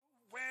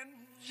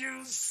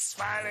you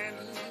smiling?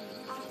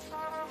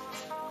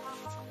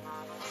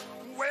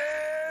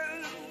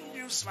 When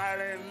you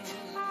smiling?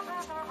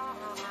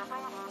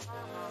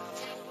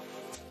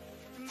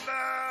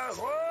 The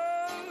whole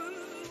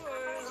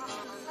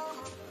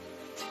world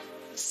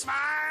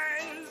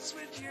smiles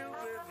with you.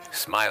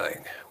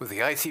 Smiling with the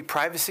IT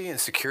Privacy and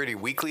Security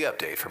Weekly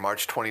Update for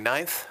March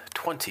 29th,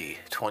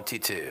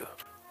 2022.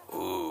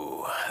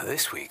 Ooh,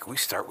 this week we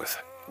start with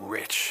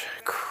rich,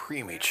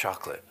 creamy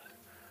chocolate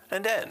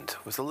and end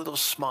with a little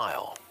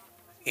smile.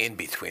 In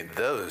between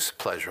those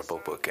pleasurable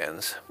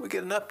bookends, we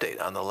get an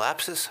update on the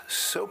Lapsus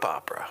soap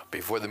opera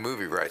before the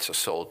movie rights are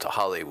sold to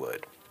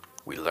Hollywood.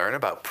 We learn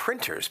about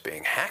printers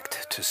being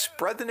hacked to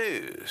spread the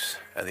news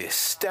and the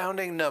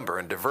astounding number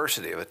and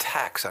diversity of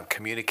attacks on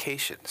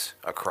communications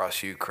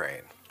across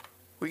Ukraine.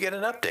 We get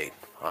an update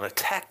on a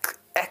tech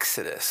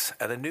exodus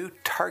and a new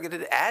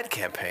targeted ad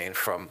campaign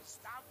from,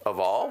 of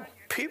all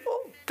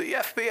people, the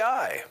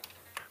FBI.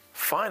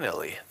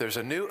 Finally, there's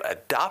a new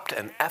Adopt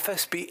an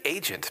FSB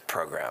Agent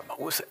program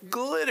with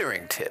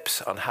glittering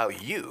tips on how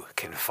you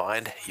can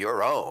find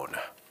your own.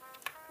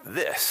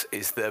 This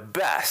is the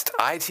best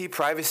IT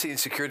Privacy and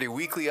Security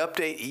Weekly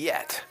Update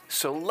yet.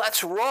 So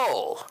let's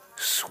roll,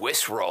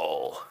 Swiss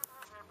roll.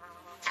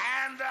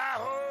 And the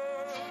whole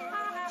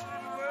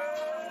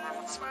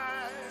world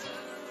smiles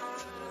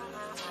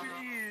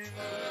with you.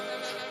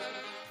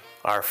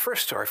 Our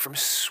first story from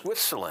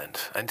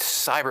Switzerland and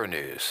Cyber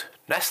News.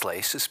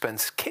 Nestle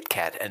suspends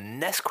KitKat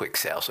and Nesquik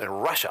sales in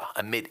Russia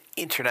amid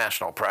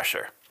international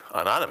pressure.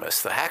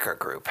 Anonymous, the hacker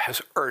group,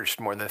 has urged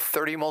more than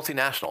 30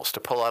 multinationals to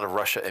pull out of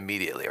Russia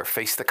immediately or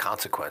face the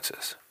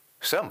consequences.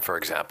 Some, for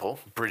example,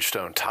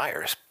 Bridgestone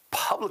Tires,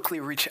 publicly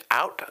reach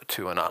out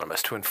to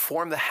Anonymous to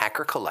inform the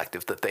hacker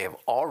collective that they have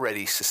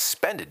already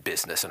suspended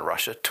business in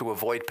Russia to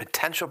avoid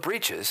potential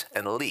breaches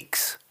and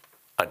leaks.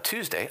 On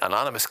Tuesday,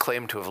 Anonymous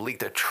claimed to have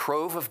leaked a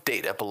trove of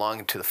data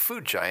belonging to the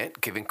food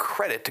giant, giving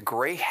credit to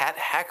gray hat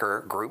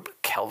hacker group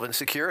Kelvin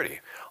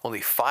Security.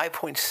 Only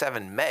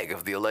 5.7 meg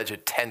of the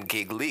alleged 10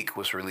 gig leak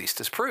was released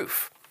as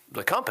proof.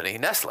 The company,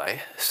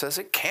 Nestle, says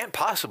it can't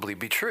possibly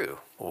be true.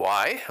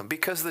 Why?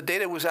 Because the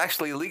data was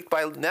actually leaked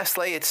by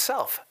Nestle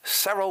itself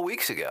several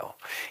weeks ago.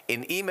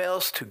 In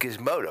emails to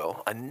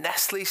Gizmodo, a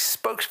Nestle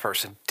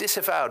spokesperson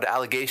disavowed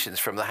allegations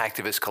from the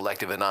hacktivist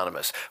collective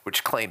Anonymous,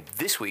 which claimed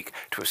this week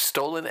to have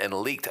stolen and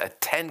leaked a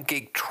 10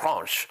 gig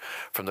tranche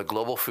from the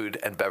global food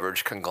and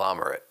beverage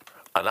conglomerate.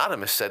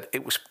 Anonymous said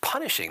it was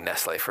punishing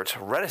Nestle for its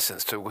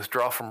reticence to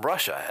withdraw from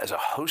Russia, as a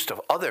host of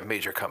other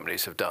major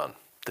companies have done.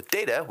 The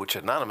data, which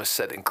Anonymous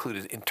said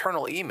included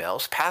internal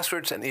emails,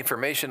 passwords, and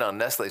information on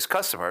Nestle's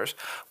customers,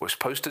 was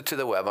posted to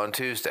the web on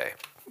Tuesday.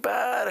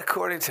 But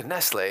according to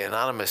Nestle,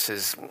 Anonymous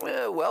is,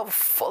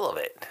 full of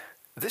it.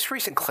 This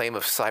recent claim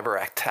of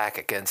cyber attack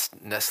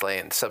against Nestle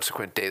and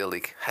subsequent data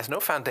leak has no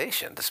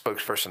foundation. The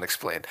spokesperson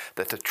explained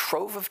that the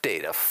trove of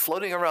data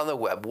floating around the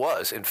web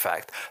was, in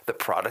fact, the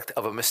product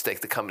of a mistake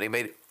the company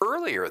made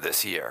earlier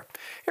this year.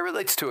 It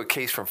relates to a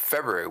case from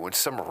February when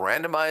some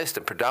randomized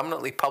and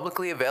predominantly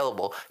publicly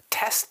available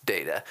test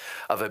data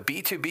of a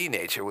B2B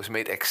nature was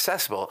made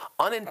accessible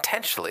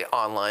unintentionally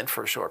online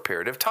for a short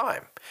period of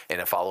time. In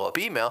a follow-up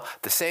email,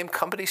 the same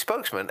company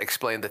spokesman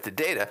explained that the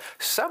data,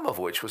 some of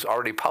which was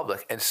already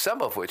public and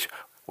some of which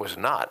was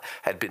not,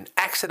 had been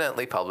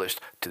accidentally published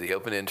to the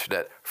open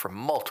internet for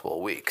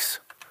multiple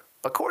weeks.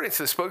 According to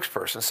the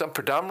spokesperson, some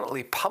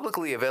predominantly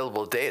publicly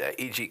available data,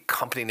 e.g.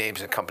 company names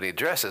and company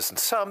addresses, and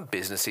some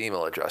business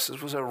email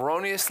addresses, was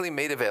erroneously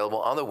made available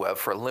on the web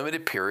for a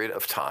limited period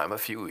of time, a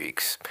few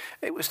weeks.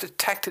 It was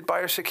detected by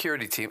our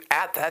security team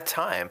at that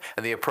time,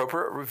 and the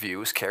appropriate review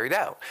was carried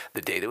out. The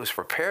data was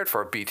prepared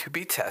for a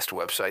B2B test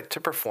website to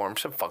perform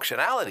some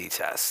functionality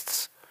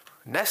tests.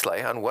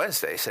 Nestle on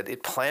Wednesday said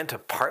it planned to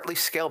partly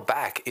scale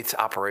back its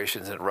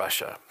operations in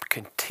Russia,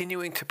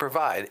 continuing to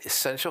provide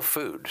essential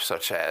food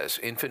such as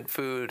infant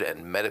food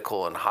and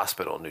medical and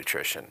hospital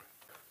nutrition.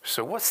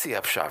 So what's the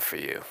upshot for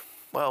you?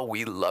 Well,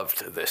 we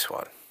loved this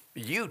one.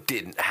 You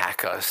didn't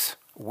hack us.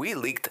 We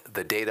leaked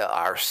the data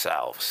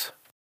ourselves.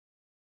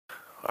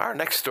 Our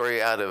next story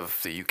out of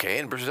the UK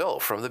and Brazil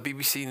from the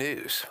BBC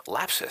News.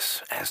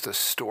 Lapsus as the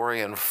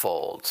story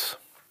unfolds.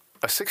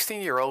 A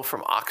 16-year-old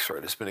from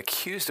Oxford has been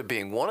accused of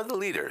being one of the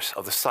leaders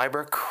of the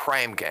cyber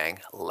crime gang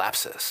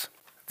Lapsus.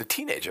 The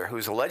teenager, who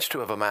is alleged to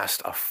have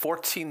amassed a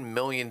 $14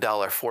 million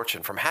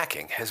fortune from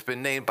hacking, has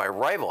been named by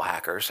rival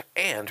hackers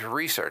and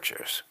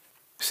researchers.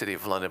 City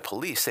of London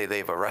police say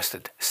they've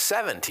arrested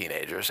 7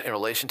 teenagers in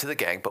relation to the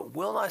gang, but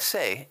will not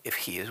say if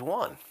he is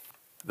one.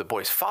 The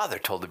boy's father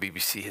told the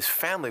BBC his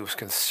family was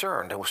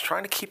concerned and was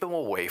trying to keep him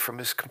away from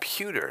his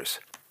computers.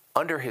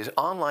 Under his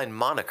online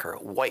moniker,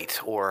 White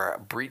or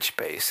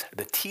Breachbase,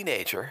 the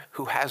teenager,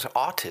 who has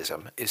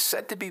autism, is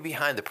said to be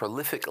behind the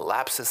prolific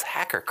Lapsus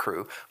hacker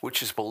crew,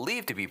 which is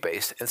believed to be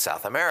based in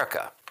South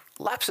America.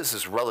 Lapsus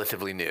is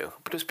relatively new,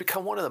 but has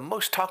become one of the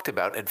most talked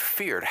about and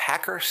feared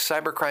hacker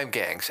cybercrime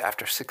gangs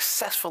after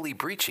successfully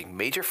breaching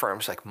major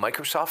firms like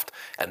Microsoft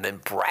and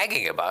then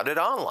bragging about it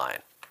online.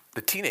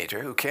 The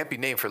teenager, who can't be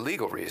named for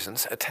legal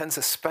reasons, attends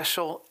a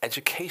special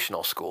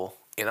educational school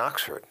in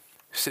Oxford.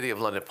 City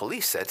of London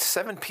police said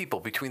 7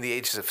 people between the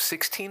ages of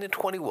 16 and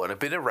 21 have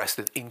been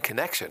arrested in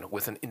connection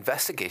with an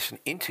investigation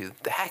into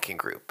the hacking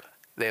group.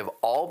 They have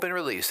all been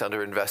released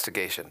under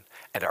investigation,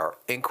 and our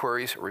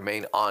inquiries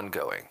remain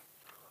ongoing.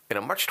 In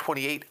a March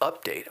 28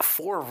 update,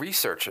 4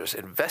 researchers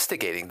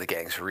investigating the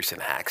gang's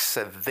recent hacks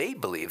said they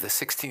believe the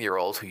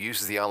 16-year-old who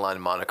uses the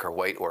online moniker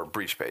White or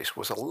Breachbase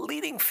was a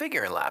leading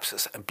figure in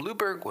Lapsus, and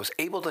Bloomberg was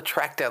able to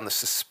track down the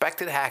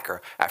suspected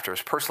hacker after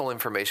his personal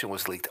information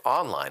was leaked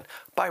online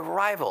by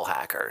rival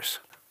hackers.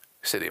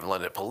 City of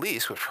London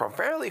Police, which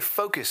primarily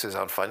focuses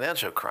on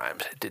financial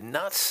crimes, did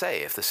not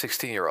say if the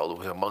 16-year-old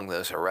was among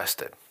those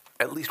arrested.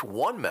 At least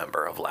one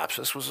member of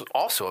Lapsus was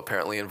also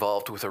apparently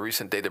involved with a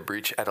recent data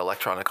breach at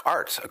Electronic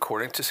Arts,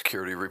 according to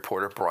security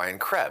reporter Brian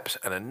Krebs,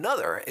 and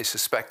another is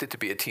suspected to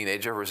be a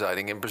teenager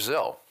residing in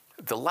Brazil.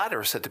 The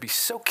latter is said to be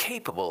so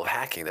capable of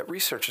hacking that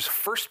researchers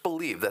first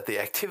believed that the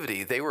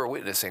activity they were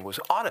witnessing was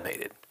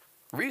automated.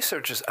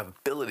 Researchers'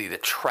 ability to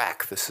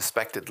track the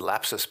suspected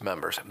Lapsus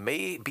members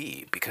may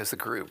be because the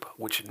group,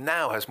 which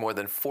now has more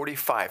than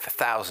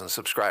 45,000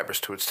 subscribers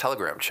to its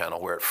Telegram channel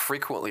where it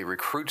frequently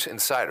recruits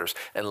insiders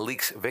and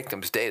leaks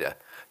victims' data,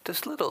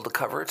 does little to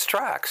cover its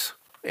tracks.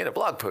 In a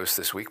blog post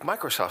this week,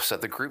 Microsoft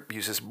said the group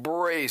uses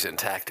brazen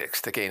tactics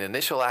to gain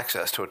initial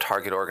access to a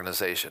target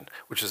organization,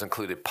 which has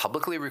included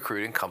publicly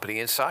recruiting company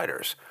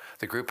insiders.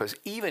 The group has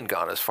even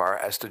gone as far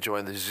as to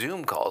join the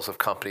Zoom calls of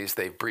companies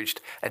they've breached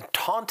and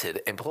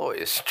taunted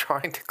employees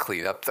trying to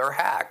clean up their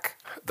hack.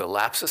 The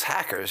Lapsus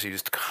hackers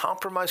used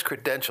compromised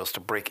credentials to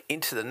break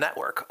into the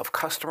network of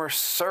customer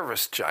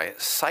service giant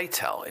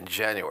Sitel in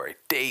January,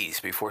 days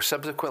before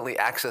subsequently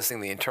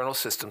accessing the internal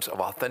systems of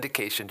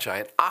authentication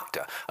giant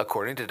Okta,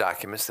 according to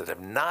documents that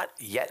have not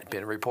yet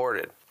been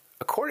reported.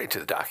 According to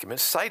the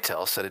documents,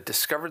 Sitel said it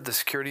discovered the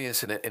security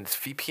incident in its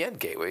VPN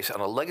gateways on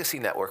a legacy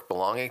network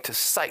belonging to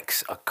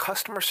Sykes, a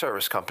customer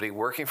service company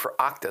working for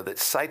Okta that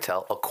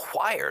Sitel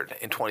acquired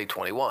in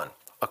 2021.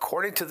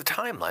 According to the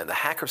timeline, the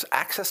hackers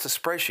accessed a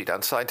spreadsheet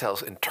on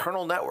Sitel's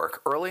internal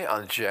network early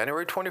on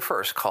January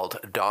 21st called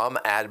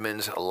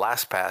domadmins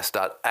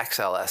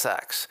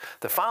lastpass.xlsx.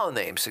 The file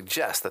name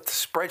suggests that the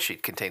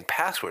spreadsheet contained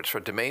passwords for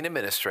domain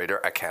administrator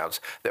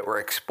accounts that were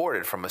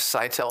exported from a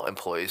Sitel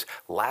employee's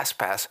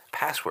LastPass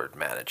password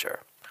manager.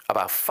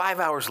 About 5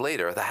 hours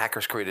later, the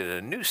hackers created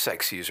a new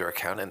Sykes user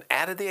account and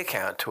added the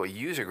account to a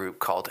user group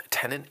called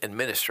Tenant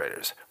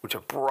Administrators, which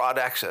have broad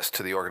access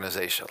to the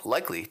organization,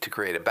 likely to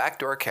create a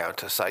backdoor account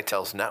to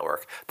Sitel's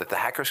network that the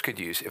hackers could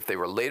use if they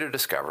were later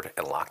discovered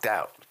and locked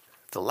out.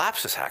 The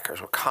Lapsus hackers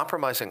were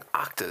compromising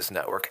Okta's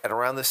network at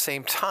around the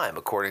same time,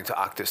 according to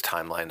Okta's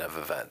timeline of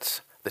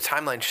events. The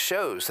timeline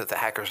shows that the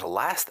hackers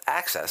last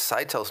accessed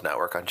Sitel's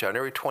network on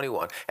January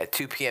 21 at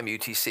 2 p.m.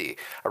 UTC,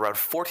 around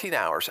 14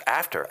 hours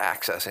after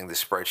accessing the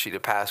spreadsheet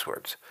of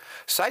passwords.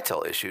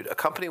 Sitel issued a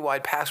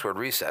company-wide password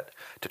reset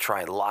to try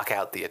and lock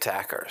out the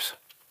attackers.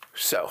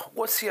 So,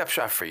 what's the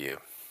upshot for you?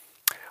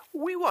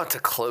 We want to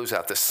close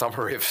out this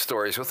summary of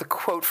stories with a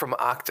quote from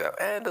Okta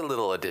and a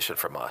little addition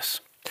from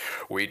us.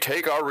 We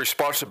take our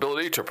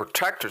responsibility to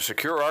protect and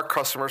secure our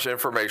customers'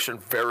 information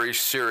very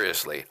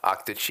seriously,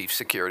 Okta Chief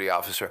Security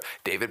Officer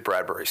David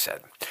Bradbury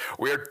said.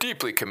 We are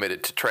deeply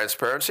committed to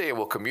transparency and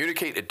will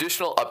communicate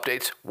additional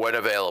updates when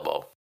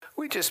available.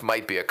 We just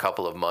might be a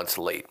couple of months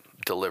late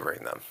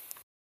delivering them.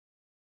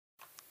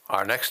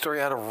 Our next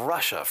story out of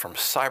Russia from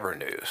Cyber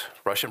News.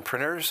 Russian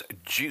printers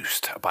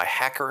juiced by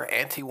hacker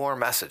anti-war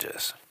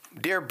messages.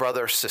 Dear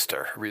brother,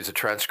 sister, reads a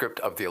transcript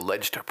of the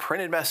alleged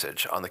printed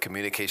message on the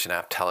communication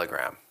app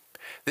Telegram.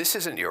 This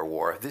isn't your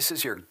war, this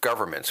is your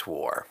government's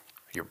war.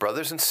 Your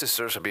brothers and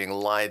sisters are being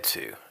lied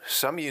to.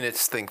 Some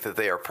units think that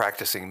they are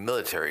practicing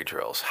military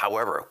drills.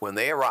 However, when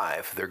they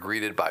arrive, they're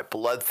greeted by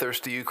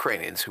bloodthirsty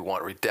Ukrainians who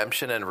want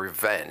redemption and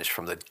revenge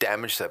from the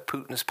damage that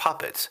Putin's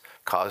puppets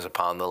cause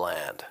upon the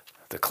land.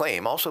 The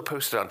claim, also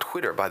posted on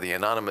Twitter by the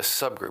anonymous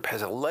subgroup,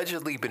 has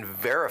allegedly been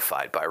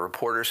verified by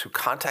reporters who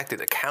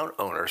contacted account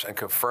owners and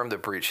confirmed the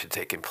breach had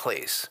taken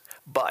place.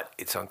 But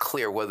it's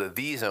unclear whether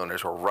these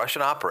owners were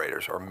Russian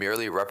operators or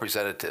merely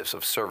representatives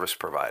of service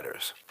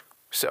providers.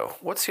 So,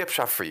 what's the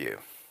upshot for you?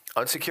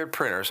 Unsecured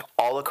printers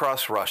all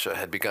across Russia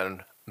had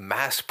begun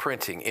mass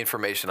printing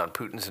information on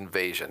Putin's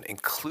invasion,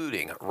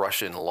 including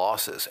Russian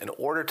losses, in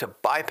order to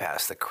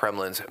bypass the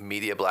Kremlin's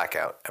media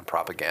blackout and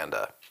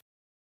propaganda.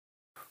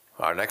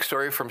 Our next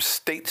story from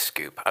State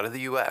Scoop out of the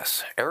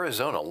U.S.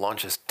 Arizona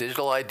launches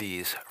digital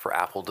IDs for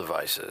Apple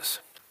devices.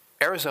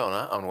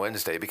 Arizona on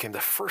Wednesday became the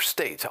first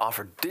state to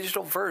offer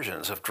digital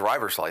versions of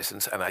driver's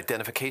license and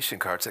identification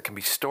cards that can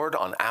be stored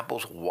on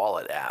Apple's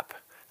Wallet app.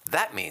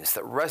 That means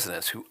that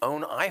residents who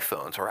own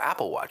iPhones or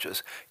Apple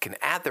Watches can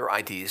add their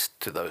IDs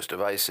to those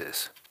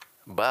devices.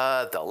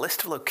 But the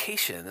list of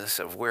locations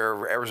of where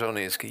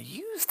Arizonans can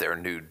use their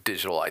new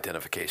digital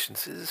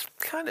identifications is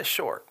kind of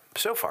short.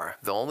 So far,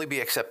 they'll only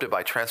be accepted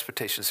by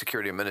Transportation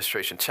Security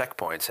Administration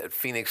checkpoints at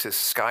Phoenix's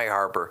Sky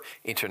Harbor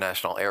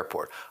International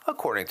Airport,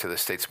 according to the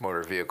state's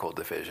Motor Vehicle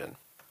Division.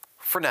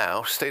 For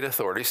now, state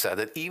authorities said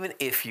that even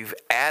if you've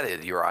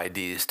added your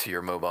IDs to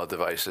your mobile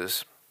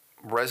devices,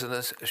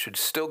 residents should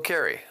still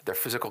carry their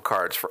physical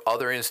cards for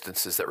other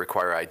instances that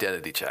require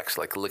identity checks,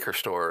 like liquor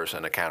stores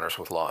and encounters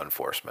with law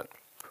enforcement.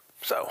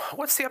 So,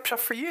 what's the upshot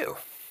for you?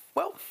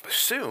 Well,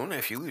 soon,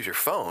 if you lose your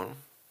phone,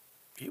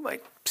 you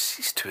might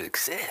cease to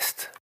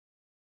exist.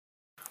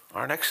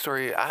 Our next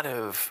story out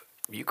of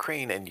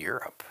Ukraine and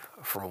Europe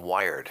from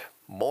Wired.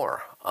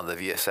 More on the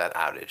Viasat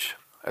outage.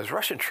 As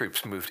Russian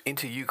troops moved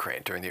into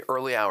Ukraine during the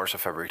early hours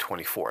of February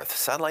 24th,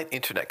 satellite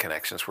internet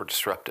connections were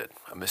disrupted.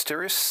 A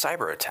mysterious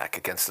cyber attack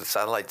against the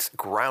satellite's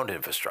ground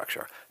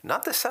infrastructure,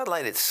 not the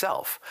satellite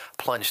itself,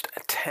 plunged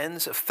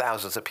tens of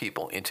thousands of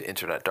people into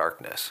internet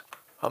darkness.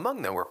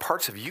 Among them were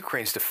parts of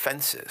Ukraine's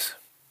defenses.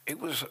 It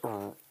was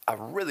a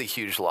really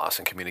huge loss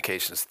in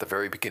communications at the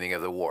very beginning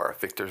of the war,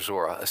 Viktor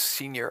Zora, a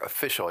senior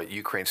official at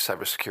Ukraine's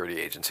cybersecurity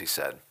agency,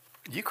 said.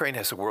 Ukraine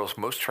has the world's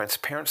most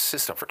transparent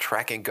system for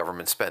tracking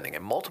government spending,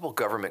 and multiple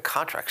government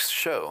contracts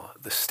show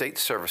the state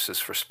services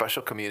for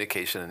special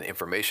communication and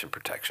information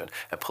protection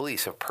and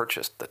police have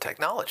purchased the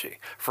technology.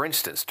 For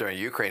instance, during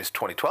Ukraine's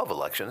 2012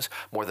 elections,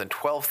 more than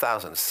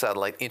 12,000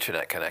 satellite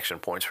internet connection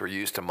points were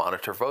used to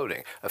monitor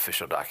voting,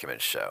 official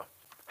documents show.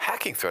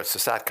 Hacking threats to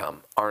SATCOM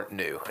aren't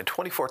new. In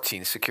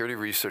 2014, security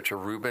researcher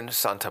Ruben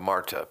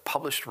Santamarta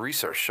published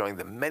research showing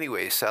the many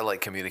ways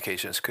satellite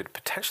communications could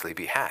potentially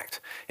be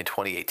hacked. In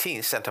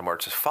 2018,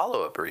 Santamarta's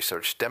follow-up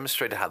research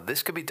demonstrated how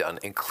this could be done,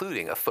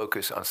 including a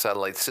focus on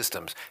satellite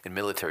systems in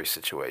military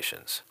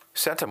situations.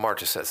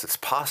 Santamarta says it's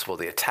possible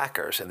the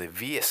attackers in the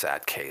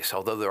Viasat case,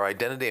 although their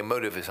identity and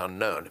motive is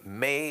unknown,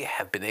 may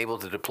have been able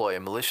to deploy a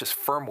malicious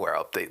firmware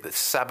update that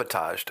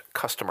sabotaged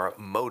customer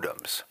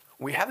modems.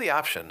 We have the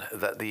option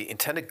that the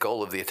intended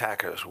goal of the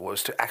attackers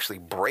was to actually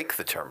break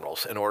the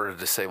terminals in order to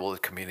disable the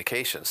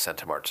communications,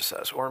 Santamarta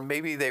says. Or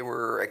maybe they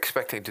were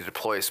expecting to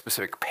deploy a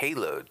specific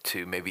payload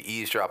to maybe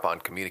eavesdrop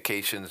on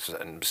communications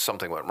and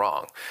something went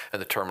wrong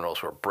and the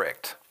terminals were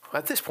bricked.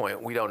 At this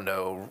point, we don't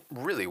know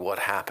really what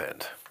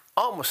happened.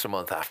 Almost a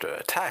month after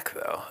the attack,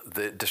 though,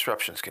 the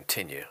disruptions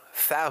continue.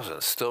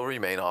 Thousands still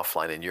remain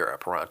offline in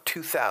Europe. Around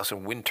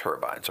 2,000 wind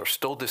turbines are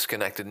still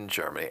disconnected in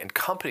Germany, and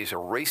companies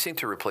are racing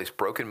to replace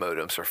broken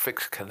modems or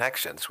fix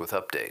connections with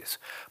updates.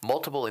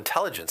 Multiple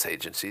intelligence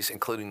agencies,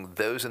 including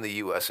those in the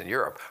US and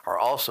Europe, are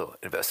also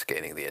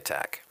investigating the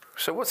attack.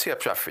 So what's the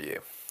upshot for you?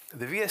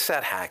 The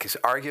Viasat hack is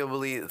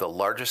arguably the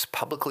largest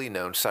publicly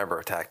known cyber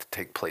attack to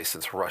take place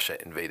since Russia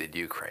invaded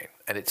Ukraine,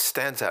 and it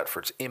stands out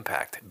for its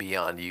impact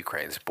beyond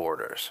Ukraine's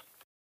borders.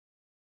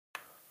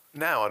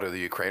 Now out of the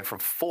Ukraine from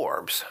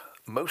Forbes,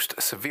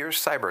 most severe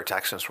cyber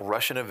attack since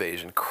Russian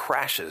invasion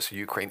crashes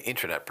Ukraine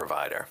internet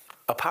provider.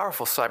 A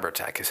powerful cyber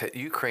attack has hit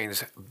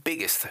Ukraine's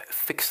biggest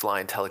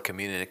fixed-line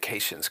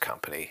telecommunications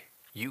company,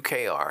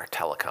 UKR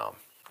Telecom.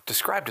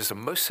 Described as the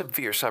most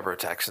severe cyber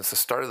attack since the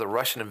start of the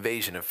Russian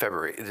invasion in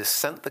February, it has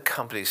sent the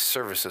company's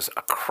services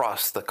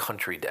across the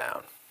country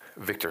down.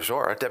 Viktor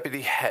Zora,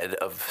 deputy head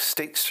of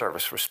State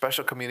Service for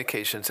Special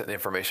Communications and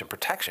Information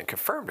Protection,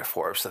 confirmed to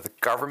Forbes that the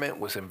government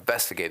was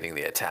investigating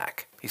the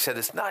attack. He said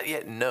it's not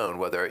yet known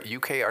whether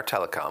UKR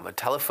Telecom, a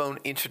telephone,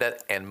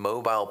 internet, and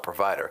mobile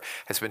provider,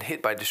 has been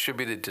hit by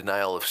distributed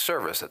denial of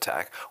service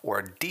attack or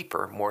a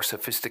deeper, more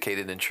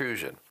sophisticated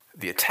intrusion.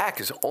 The attack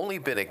has only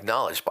been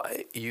acknowledged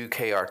by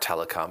UKR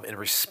Telecom in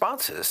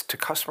responses to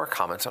customer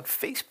comments on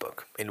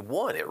Facebook. In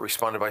one, it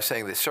responded by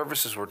saying that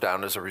services were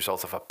down as a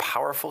result of a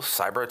powerful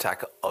cyber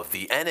attack of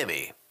the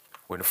enemy.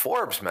 When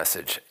Forbes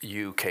messaged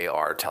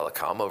UKR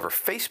Telecom over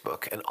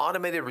Facebook, an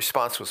automated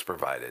response was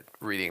provided,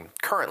 reading,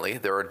 "Currently,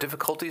 there are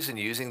difficulties in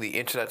using the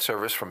internet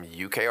service from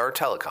UKR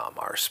Telecom.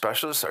 Our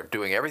specialists are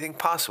doing everything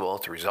possible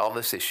to resolve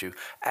this issue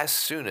as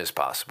soon as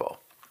possible."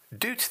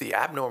 Due to the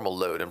abnormal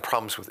load and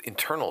problems with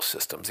internal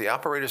systems, the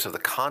operators of the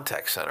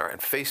contact center and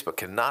Facebook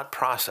cannot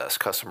process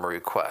customer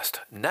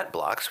requests.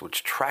 NetBlocks,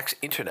 which tracks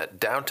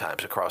internet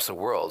downtimes across the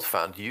world,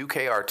 found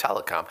UKR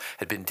Telecom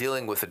had been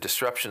dealing with a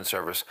disruption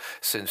service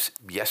since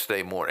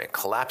yesterday morning,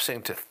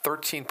 collapsing to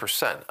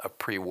 13% of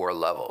pre-war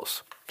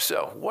levels.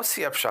 So, what's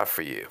the upshot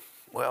for you?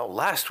 Well,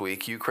 last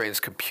week, Ukraine's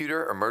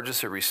Computer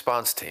Emergency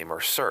Response Team, or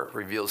CERT,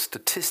 revealed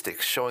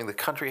statistics showing the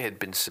country had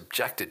been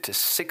subjected to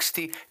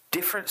 60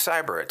 different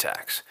cyber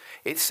attacks.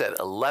 It said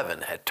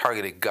 11 had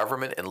targeted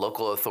government and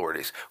local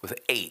authorities, with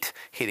 8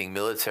 hitting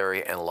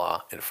military and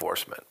law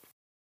enforcement.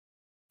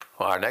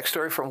 Well, our next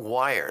story from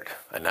Wired,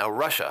 and now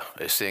Russia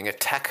is seeing a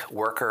tech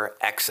worker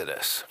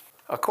exodus.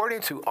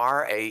 According to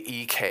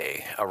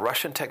RAEK, a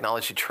Russian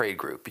technology trade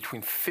group,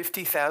 between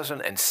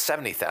 50,000 and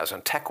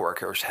 70,000 tech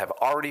workers have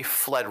already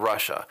fled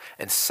Russia,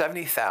 and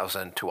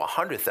 70,000 to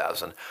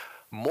 100,000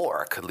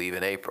 more could leave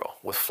in April.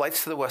 With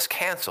flights to the West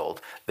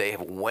canceled, they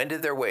have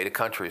wended their way to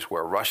countries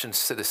where Russian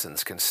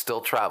citizens can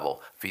still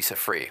travel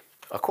visa-free.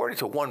 According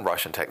to one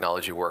Russian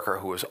technology worker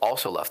who has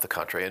also left the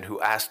country and who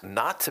asked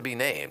not to be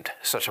named,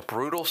 such a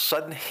brutal,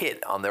 sudden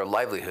hit on their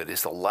livelihood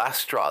is the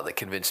last straw that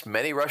convinced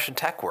many Russian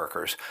tech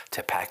workers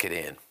to pack it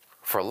in.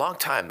 For a long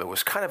time, there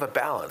was kind of a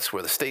balance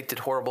where the state did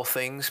horrible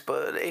things,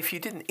 but if you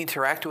didn't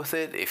interact with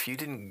it, if you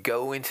didn't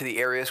go into the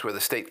areas where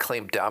the state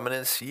claimed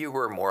dominance, you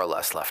were more or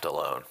less left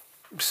alone.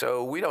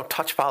 So we don't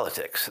touch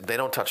politics. They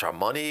don't touch our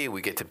money.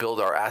 We get to build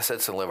our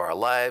assets and live our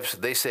lives.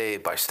 They say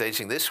by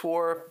staging this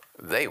war,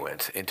 they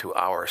went into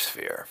our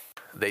sphere.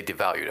 They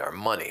devalued our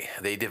money.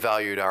 They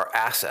devalued our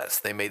assets.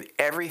 They made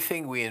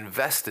everything we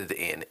invested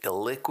in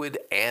illiquid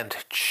and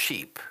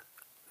cheap.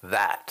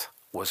 That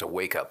was a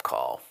wake-up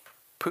call.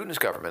 Putin's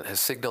government has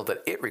signaled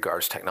that it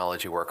regards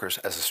technology workers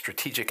as a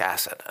strategic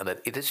asset and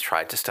that it has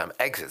tried to stem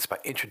exits by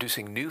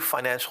introducing new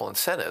financial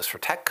incentives for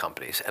tech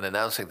companies and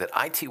announcing that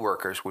IT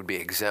workers would be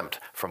exempt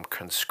from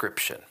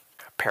conscription.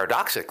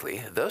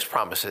 Paradoxically, those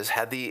promises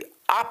had the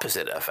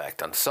opposite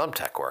effect on some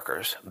tech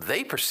workers.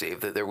 They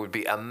perceived that there would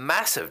be a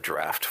massive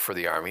draft for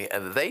the army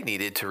and that they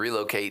needed to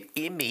relocate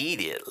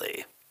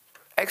immediately.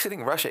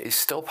 Exiting Russia is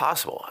still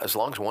possible as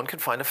long as one can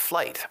find a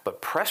flight,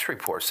 but press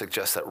reports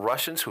suggest that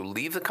Russians who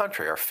leave the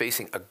country are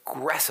facing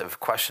aggressive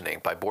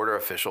questioning by border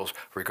officials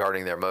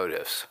regarding their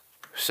motives.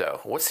 So,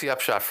 what's the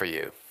upshot for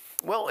you?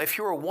 Well, if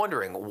you were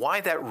wondering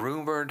why that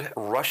rumored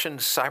Russian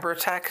cyber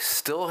attack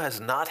still has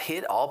not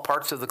hit all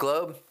parts of the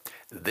globe,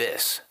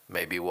 this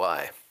may be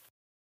why.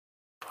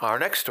 Our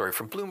next story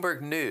from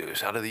Bloomberg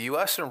News. Out of the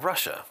US and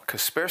Russia,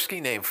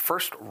 Kaspersky named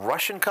first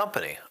Russian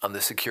company on the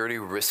security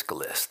risk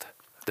list.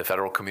 The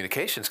Federal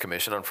Communications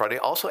Commission on Friday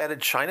also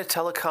added China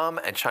Telecom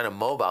and China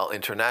Mobile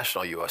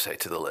International USA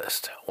to the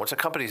list. Once a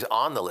company is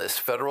on the list,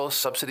 federal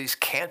subsidies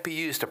can't be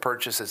used to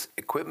purchase its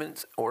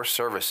equipment or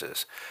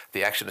services.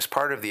 The action is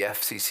part of the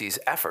FCC's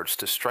efforts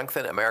to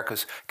strengthen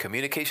America's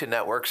communication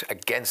networks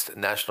against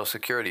national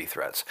security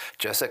threats,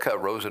 Jessica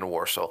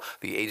Rosenworcel,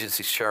 the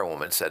agency's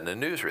chairwoman, said in a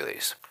news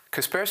release.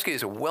 Kaspersky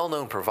is a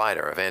well-known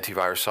provider of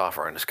antivirus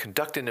software and has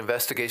conducted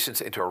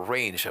investigations into a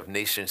range of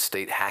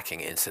nation-state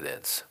hacking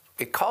incidents.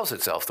 It calls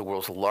itself the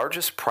world's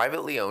largest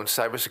privately owned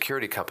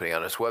cybersecurity company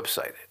on its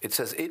website. It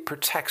says it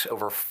protects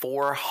over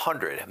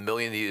 400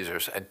 million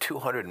users and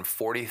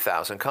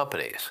 240,000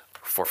 companies.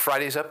 For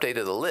Friday's update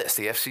of the list,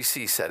 the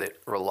FCC said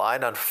it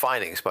relied on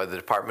findings by the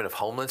Department of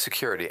Homeland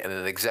Security and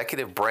an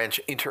executive branch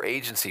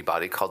interagency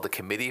body called the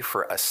Committee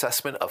for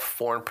Assessment of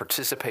Foreign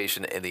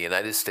Participation in the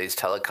United States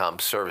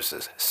Telecom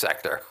Services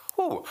sector.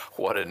 Ooh,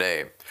 what a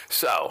name.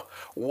 So,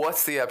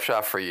 what's the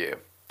upshot for you?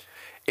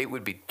 It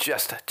would be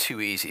just too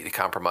easy to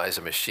compromise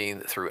a machine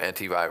through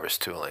antivirus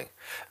tooling.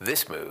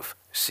 This move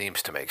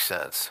seems to make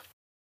sense.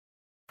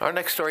 Our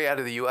next story out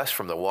of the U.S.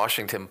 from the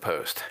Washington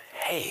Post.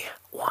 Hey,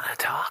 wanna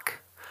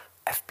talk?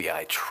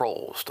 FBI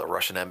trolls the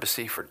Russian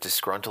embassy for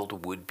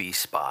disgruntled would-be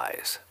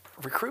spies.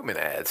 Recruitment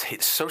ads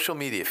hit social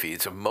media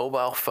feeds of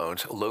mobile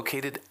phones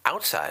located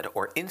outside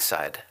or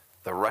inside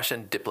the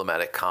Russian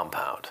diplomatic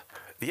compound.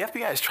 The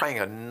FBI is trying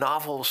a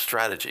novel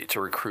strategy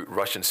to recruit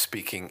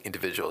Russian-speaking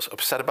individuals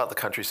upset about the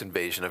country's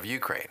invasion of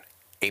Ukraine,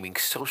 aiming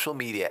social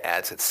media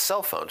ads at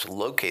cell phones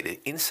located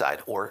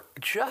inside or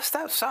just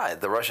outside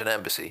the Russian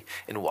embassy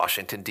in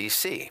Washington,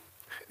 D.C.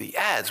 The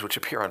ads, which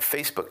appear on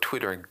Facebook,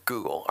 Twitter, and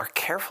Google, are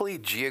carefully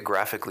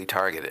geographically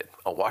targeted.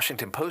 A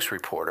Washington Post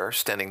reporter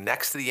standing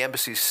next to the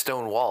embassy's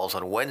stone walls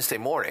on Wednesday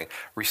morning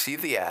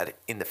received the ad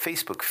in the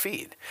Facebook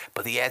feed,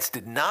 but the ads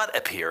did not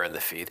appear in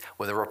the feed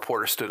when the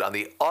reporter stood on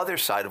the other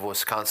side of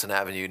Wisconsin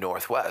Avenue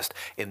Northwest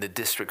in the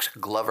district's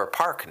Glover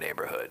Park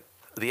neighborhood.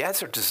 The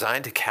ads are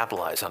designed to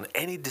capitalize on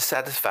any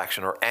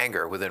dissatisfaction or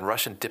anger within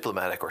Russian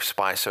diplomatic or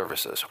spy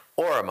services,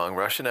 or among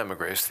Russian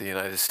emigres to the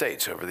United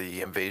States over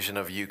the invasion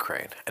of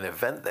Ukraine, an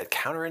event that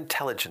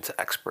counterintelligence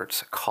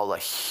experts call a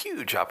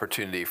huge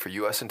opportunity for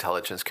U.S.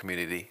 intelligence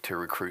community to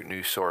recruit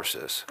new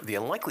sources. The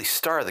unlikely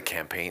star of the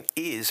campaign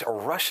is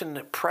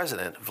Russian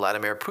President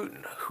Vladimir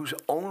Putin, whose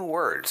own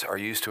words are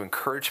used to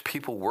encourage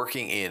people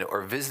working in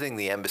or visiting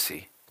the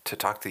embassy to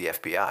talk to the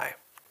FBI.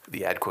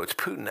 The ad quotes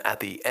Putin at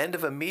the end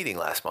of a meeting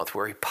last month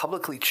where he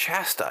publicly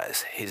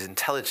chastised his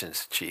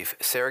intelligence chief,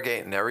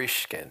 Sergei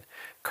Naryshkin,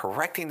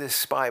 correcting the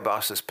spy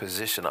boss's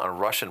position on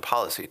Russian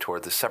policy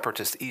toward the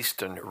separatist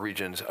eastern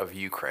regions of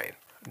Ukraine.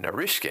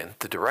 Naryshkin,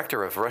 the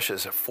director of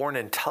Russia's Foreign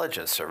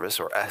Intelligence Service,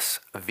 or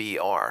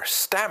SVR,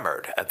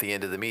 stammered at the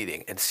end of the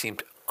meeting and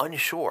seemed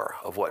unsure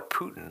of what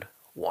Putin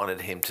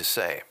wanted him to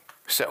say.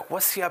 So,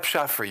 what's the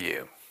upshot for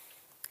you?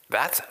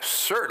 That's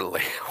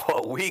certainly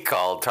what we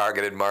call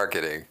targeted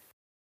marketing.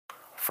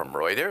 From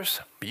Reuters,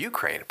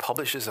 Ukraine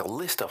publishes a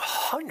list of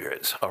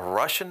hundreds of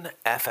Russian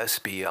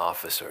FSB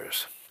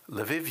officers.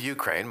 Lviv,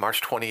 Ukraine,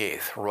 March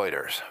 28th,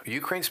 Reuters.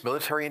 Ukraine's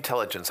military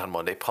intelligence on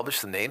Monday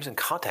published the names and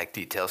contact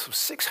details of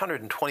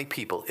 620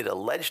 people it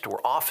alleged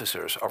were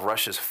officers of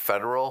Russia's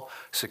Federal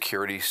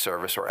Security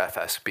Service, or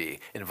FSB,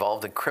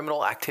 involved in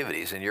criminal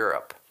activities in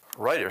Europe.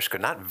 Reuters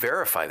could not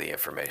verify the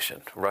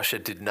information. Russia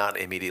did not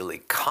immediately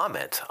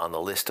comment on the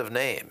list of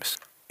names.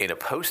 In a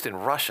post in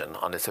Russian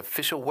on its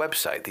official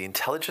website, the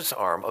intelligence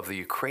arm of the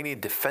Ukrainian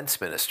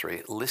Defense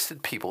Ministry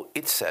listed people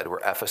it said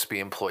were FSB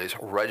employees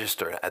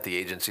registered at the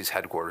agency's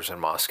headquarters in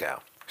Moscow.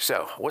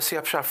 So, what's the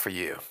upshot for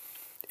you?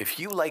 If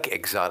you like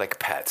exotic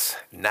pets,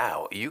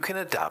 now you can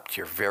adopt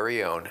your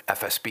very own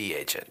FSB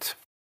agent.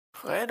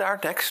 And our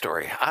next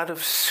story out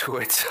of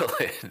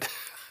Switzerland.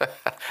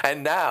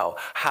 And now,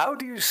 how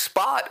do you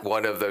spot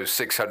one of those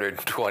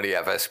 620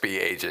 FSB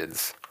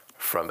agents?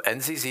 From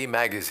NZZ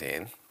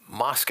Magazine,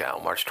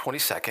 Moscow, March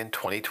 22,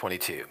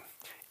 2022.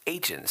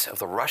 Agents of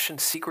the Russian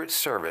Secret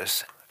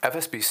Service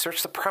FSB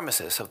searched the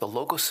premises of the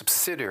local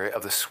subsidiary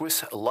of the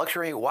Swiss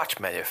luxury watch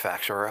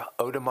manufacturer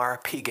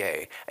Audemars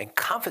Piguet and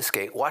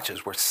confiscate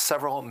watches worth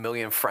several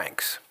million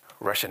francs.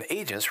 Russian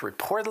agents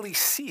reportedly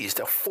seized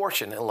a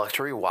fortune in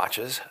luxury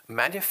watches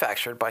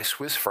manufactured by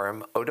Swiss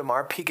firm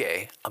Audemars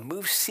Piguet, a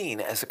move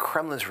seen as the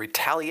Kremlin's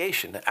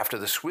retaliation after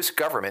the Swiss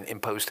government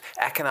imposed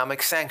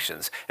economic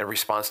sanctions in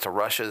response to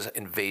Russia's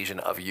invasion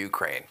of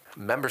Ukraine.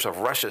 Members of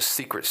Russia's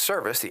Secret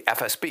Service, the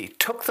FSB,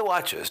 took the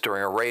watches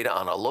during a raid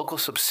on a local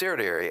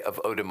subsidiary of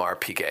Audemars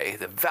Piguet.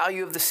 The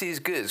value of the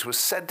seized goods was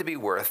said to be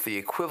worth the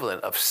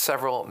equivalent of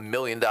several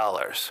 $million.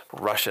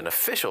 Russian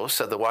officials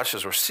said the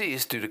watches were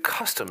seized due to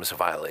customs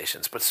violations.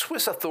 But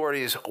Swiss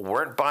authorities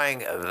weren't buying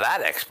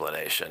that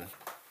explanation.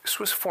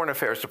 Swiss Foreign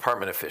Affairs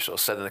Department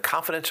officials said in a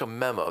confidential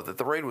memo that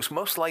the raid was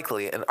most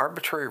likely an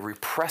arbitrary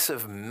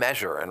repressive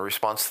measure in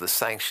response to the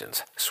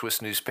sanctions,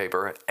 Swiss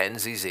newspaper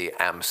NZZ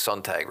am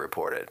Sonntag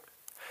reported.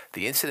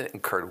 The incident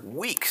occurred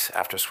weeks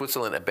after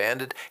Switzerland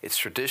abandoned its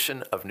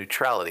tradition of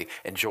neutrality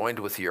and joined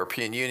with the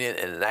European Union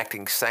in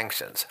enacting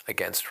sanctions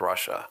against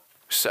Russia.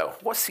 So,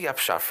 what's the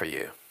upshot for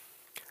you?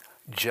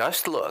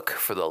 Just look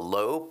for the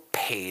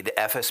low-paid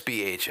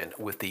FSB agent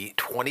with the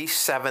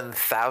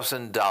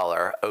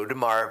 $27,000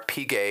 Audemars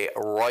Piguet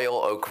Royal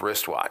Oak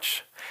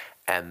wristwatch,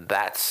 and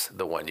that's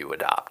the one you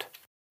adopt.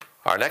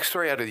 Our next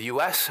story out of the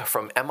U.S.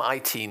 from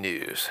MIT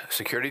News.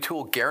 Security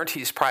tool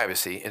guarantees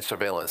privacy in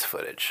surveillance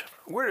footage.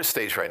 We're at a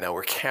stage right now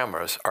where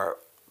cameras are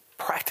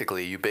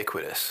practically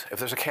ubiquitous. If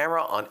there's a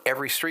camera on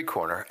every street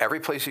corner, every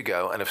place you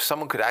go, and if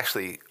someone could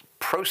actually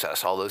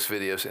process all those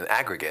videos in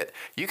aggregate,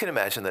 you can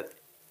imagine that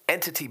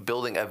entity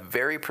building a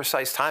very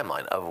precise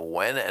timeline of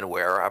when and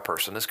where a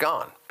person is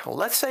gone.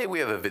 Let's say we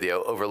have a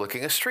video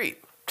overlooking a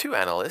street. Two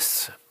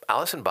analysts,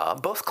 Alice and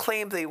Bob, both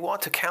claim they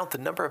want to count the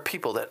number of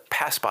people that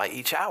pass by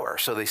each hour,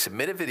 so they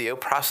submit a video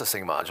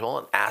processing module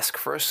and ask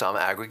for some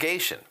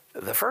aggregation.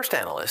 The first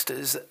analyst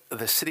is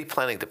the City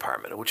Planning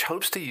Department, which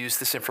hopes to use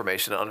this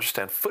information to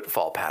understand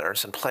footfall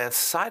patterns and plan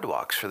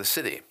sidewalks for the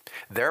city.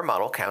 Their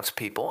model counts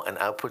people and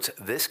outputs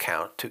this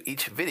count to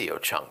each video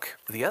chunk.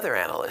 The other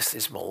analyst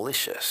is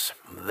malicious.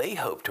 They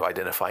hope to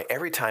identify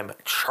every time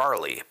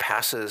Charlie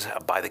passes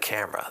by the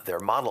camera. Their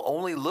model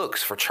only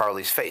looks for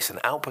Charlie's face and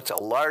outputs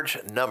a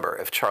large number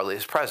if Charlie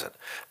is present.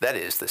 That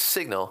is the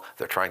signal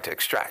they're trying to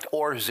extract,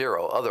 or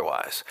zero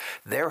otherwise.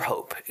 Their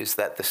hope is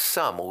that the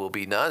sum will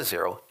be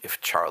non-zero if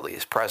Charlie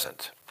is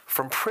present.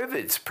 From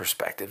Privid's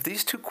perspective,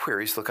 these two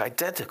queries look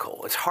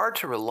identical. It's hard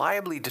to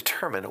reliably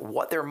determine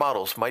what their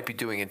models might be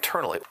doing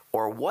internally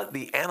or what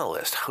the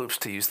analyst hopes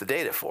to use the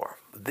data for.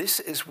 This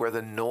is where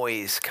the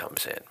noise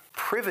comes in.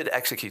 Privid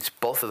executes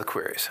both of the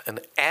queries and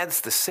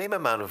adds the same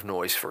amount of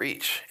noise for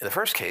each. In the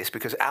first case,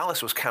 because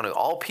Alice was counting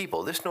all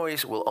people, this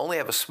noise will only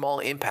have a small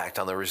impact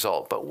on the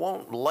result, but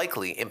won't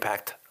likely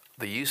impact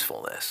the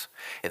usefulness.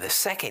 In the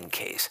second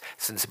case,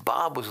 since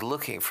Bob was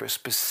looking for a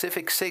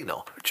specific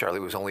signal,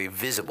 Charlie was only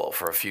visible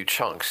for a few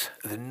chunks,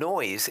 the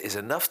noise is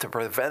enough to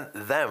prevent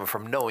them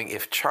from knowing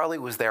if Charlie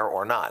was there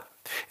or not.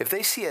 If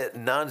they see a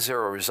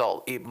non-zero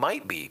result, it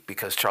might be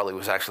because Charlie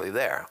was actually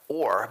there,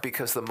 or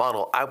because the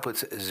model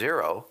outputs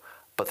zero,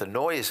 but the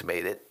noise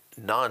made it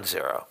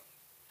non-zero.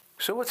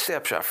 So what's the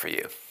upshot for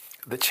you?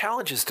 The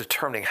challenge is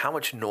determining how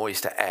much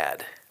noise to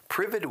add.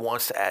 Privid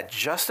wants to add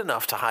just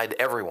enough to hide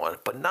everyone,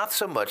 but not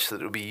so much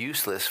that it would be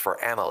useless for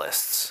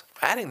analysts.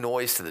 Adding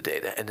noise to the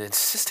data and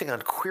insisting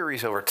on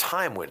queries over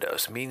time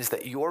windows means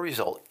that your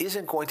result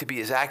isn't going to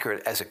be as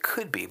accurate as it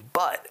could be,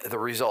 but the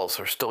results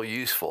are still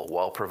useful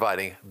while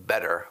providing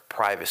better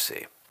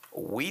privacy.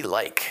 We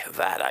like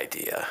that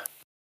idea.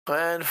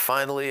 And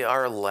finally,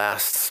 our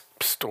last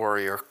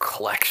story or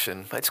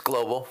collection. It's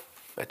global.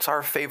 It's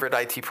our favorite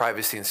IT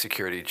privacy and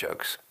security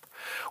jokes.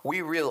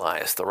 We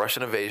realize the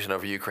Russian invasion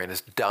of Ukraine has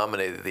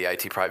dominated the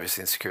IT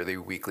privacy and security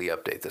weekly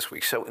update this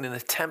week. So in an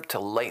attempt to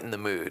lighten the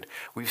mood,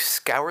 we've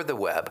scoured the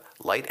web,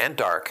 light and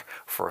dark,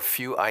 for a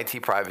few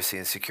IT privacy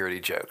and security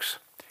jokes.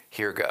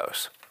 Here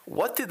goes.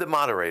 What did the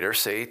moderator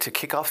say to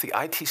kick off the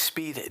IT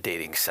speed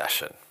dating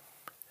session?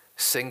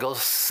 Single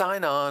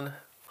sign-on.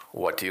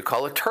 What do you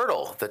call a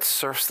turtle that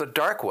surfs the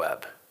dark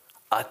web?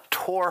 A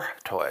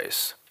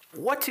tortoise.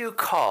 What do you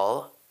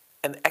call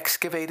an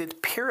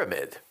excavated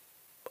pyramid?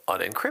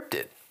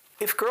 Unencrypted.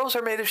 If girls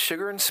are made of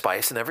sugar and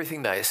spice and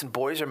everything nice, and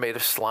boys are made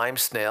of slime,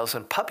 snails,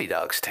 and puppy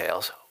dogs'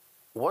 tails,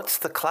 what's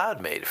the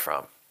cloud made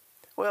from?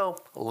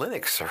 Well,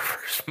 Linux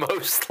servers,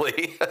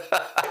 mostly.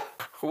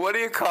 What do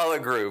you call a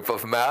group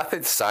of math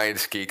and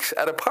science geeks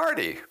at a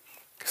party?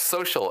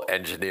 Social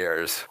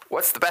engineers.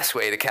 What's the best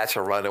way to catch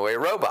a runaway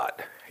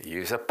robot?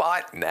 Use a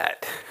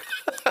botnet.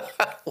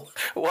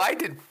 Why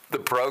did the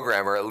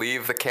programmer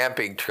leave the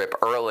camping trip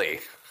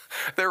early?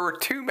 There were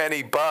too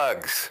many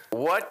bugs.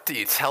 What do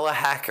you tell a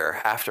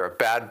hacker after a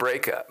bad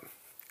breakup?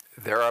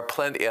 There are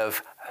plenty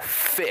of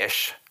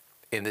fish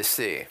in the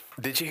sea.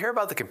 Did you hear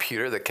about the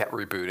computer that kept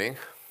rebooting?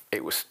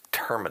 It was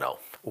Terminal.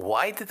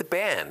 Why did the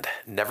band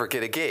never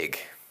get a gig?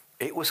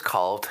 It was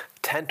called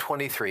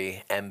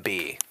 1023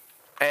 MB.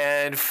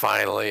 And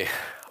finally,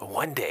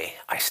 one day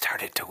I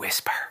started to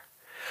whisper.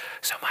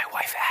 So my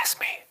wife asked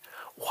me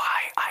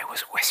why I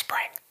was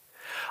whispering.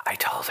 I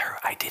told her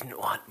I didn't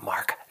want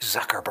Mark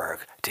Zuckerberg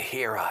to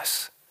hear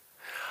us.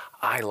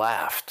 I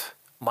laughed.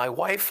 My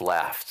wife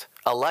laughed.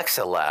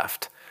 Alexa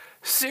laughed.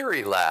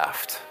 Siri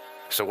laughed.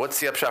 So what's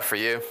the upshot for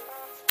you?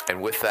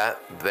 And with that,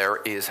 there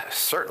is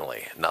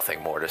certainly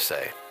nothing more to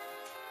say.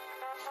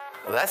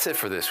 That's it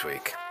for this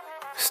week.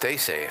 Stay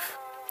safe,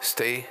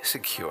 stay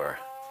secure,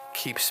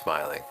 keep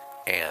smiling,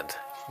 and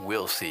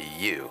we'll see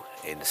you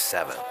in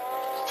 7.